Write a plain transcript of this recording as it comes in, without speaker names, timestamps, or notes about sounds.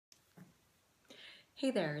Hey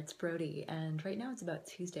there, it's Brody, and right now it's about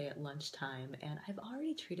Tuesday at lunchtime, and I've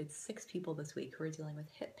already treated 6 people this week who are dealing with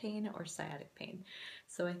hip pain or sciatic pain.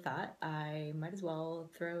 So I thought I might as well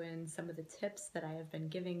throw in some of the tips that I have been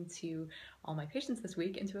giving to all my patients this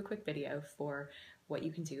week into a quick video for what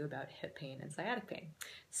you can do about hip pain and sciatic pain.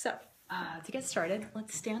 So to get started,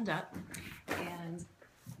 let's stand up and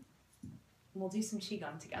we'll do some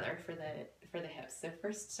qigong together for the hips. So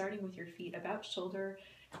first, starting with your feet about shoulder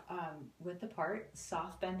width apart,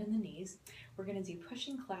 soft bend in the knees. We're going to do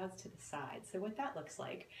pushing clouds to the side. So what that looks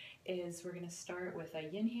like is we're going to start with a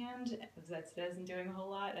yin hand that isn't doing a whole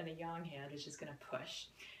lot, and a yang hand, which is going to push.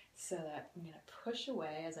 So that I'm going to push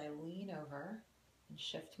away as I lean over and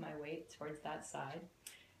shift my weight towards that side.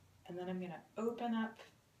 And then I'm going to open up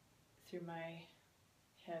through my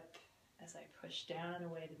hip as I push down and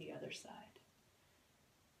away to the other side.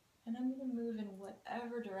 And I'm going to move in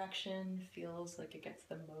whatever direction feels like it gets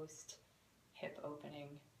the most hip opening.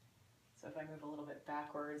 So if I move a little bit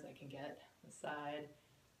backwards, I can get the side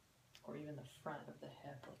or even the front of the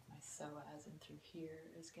hip, like my psoas in through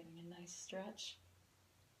here is getting a nice stretch.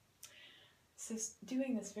 So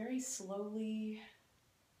doing this very slowly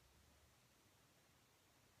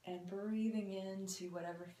and breathing into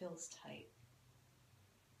whatever feels tight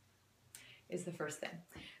is the first thing.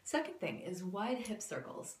 Second thing is wide hip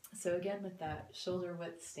circles. So again, with that shoulder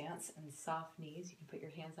width stance and soft knees, you can put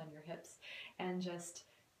your hands on your hips and just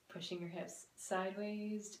pushing your hips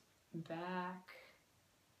sideways, back,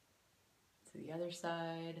 to the other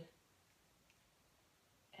side,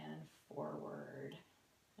 and forward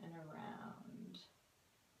and around.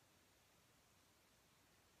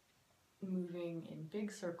 Moving in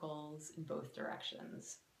big circles in both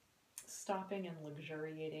directions. Stopping and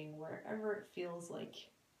luxuriating wherever it feels like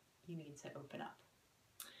you need to open up.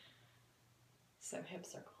 So hip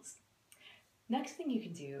circles. Next thing you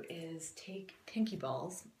can do is take pinky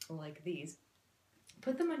balls like these,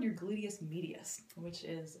 put them on your gluteus medius, which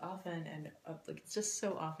is often it's just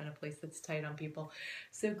so often a place that's tight on people.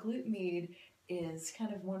 So glute med is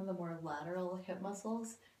kind of one of the more lateral hip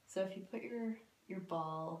muscles. So if you put your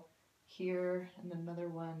ball here and another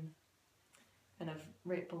one kind of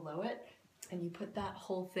right below it, and you put that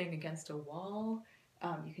whole thing against a wall,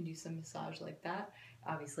 you can do some massage like that.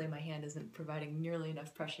 Obviously my hand isn't providing nearly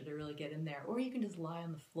enough pressure to really get in there, or you can just lie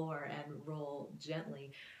on the floor and roll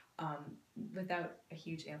gently without a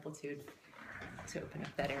huge amplitude to open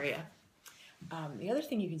up that area. The other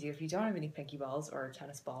thing you can do if you don't have any pinky balls or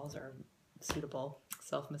tennis balls or suitable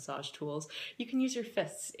self-massage tools, you can use your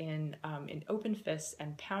fists in open fists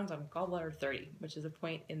and pound on gallbladder 30, which is a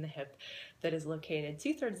point in the hip that is located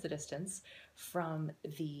 2/3 the distance from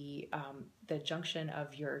the junction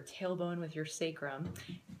of your tailbone with your sacrum.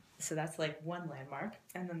 So that's like one landmark.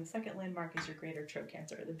 And then the second landmark is your greater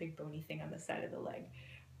trochanter, the big bony thing on the side of the leg.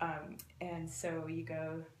 And so you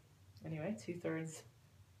go, anyway, 2/3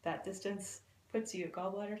 that distance puts you at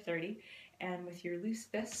gallbladder 30. And with your loose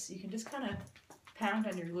fists, you can just kind of pound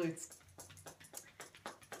on your glutes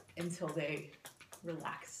until they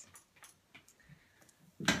relax.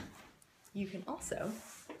 You can also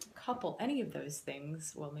couple any of those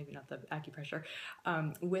things, well, maybe not the acupressure,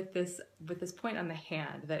 with this point on the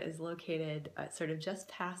hand that is located sort of just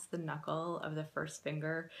past the knuckle of the first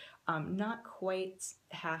finger, not quite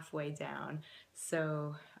halfway down.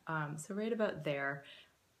 So right about there.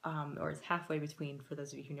 Or it's halfway between, for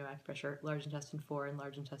those of you who know acupressure, large intestine 4 and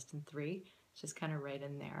large intestine 3. It's just kind of right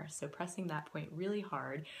in there. So pressing that point really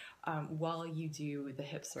hard while you do the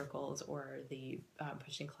hip circles or the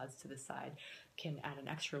pushing clouds to the side can add an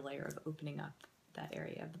extra layer of opening up that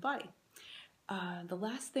area of the body. The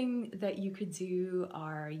last thing that you could do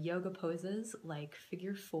are yoga poses like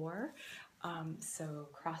figure 4. So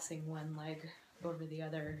crossing one leg over the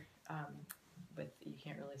other, you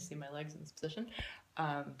can't really see my legs in this position,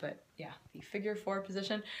 but yeah, the figure 4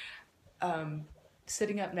 position,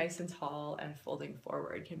 sitting up nice and tall and folding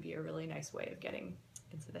forward can be a really nice way of getting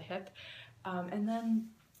into the hip. And then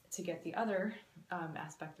to get the other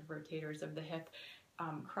aspect of rotators of the hip,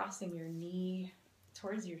 crossing your knee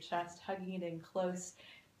towards your chest, hugging it in close,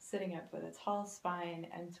 sitting up with a tall spine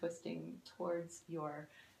and twisting towards your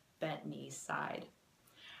bent knee side.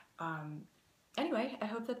 Anyway, I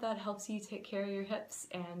hope that helps you take care of your hips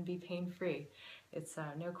and be pain-free. It's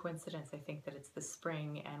no coincidence, I think, that it's the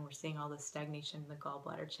spring and we're seeing all this stagnation in the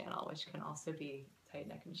gallbladder channel, which can also be tight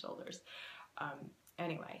neck and shoulders.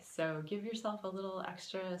 Anyway, so give yourself a little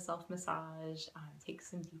extra self-massage, take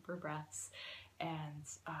some deeper breaths, and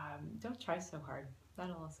don't try so hard.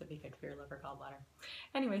 That'll also be good for your liver gallbladder.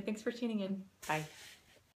 Anyway, thanks for tuning in. Bye.